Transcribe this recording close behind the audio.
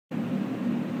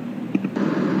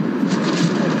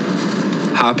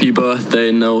Happy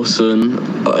birthday, Nelson.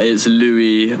 It's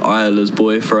Louis, Isla's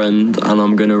boyfriend, and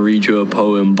I'm going to read you a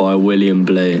poem by William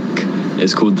Blake.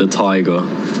 It's called The Tiger.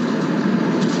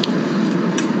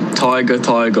 Tiger,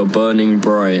 tiger, burning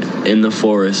bright in the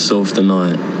forests of the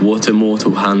night, what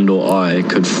immortal hand or eye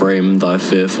could frame thy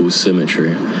fearful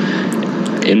symmetry?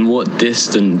 In what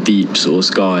distant deeps or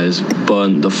skies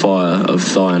burnt the fire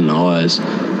of thine eyes?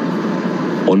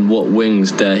 On what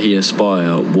wings dare he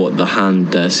aspire, what the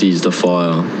hand dare seize the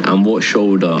fire, and what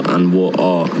shoulder and what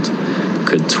art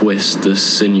could twist the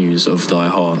sinews of thy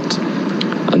heart?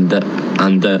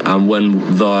 And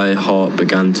when thy heart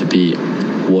began to beat,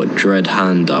 what dread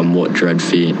hand and what dread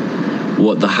feet?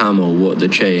 What the hammer, what the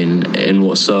chain, in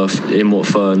what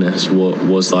furnace, what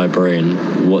was thy brain?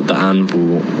 What the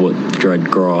anvil, what dread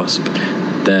grasp,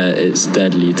 there its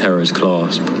deadly terrors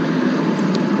clasp?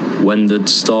 When the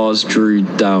stars drew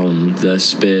down their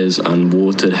spears and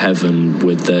watered heaven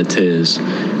with their tears,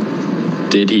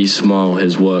 did he smile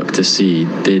his work to see?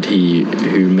 Did he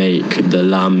who make the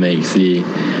lamb make thee?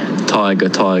 Tiger,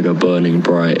 tiger, burning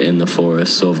bright in the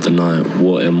forests of the night,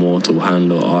 what immortal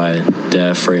hand or eye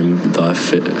dare frame thy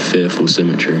fearful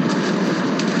symmetry?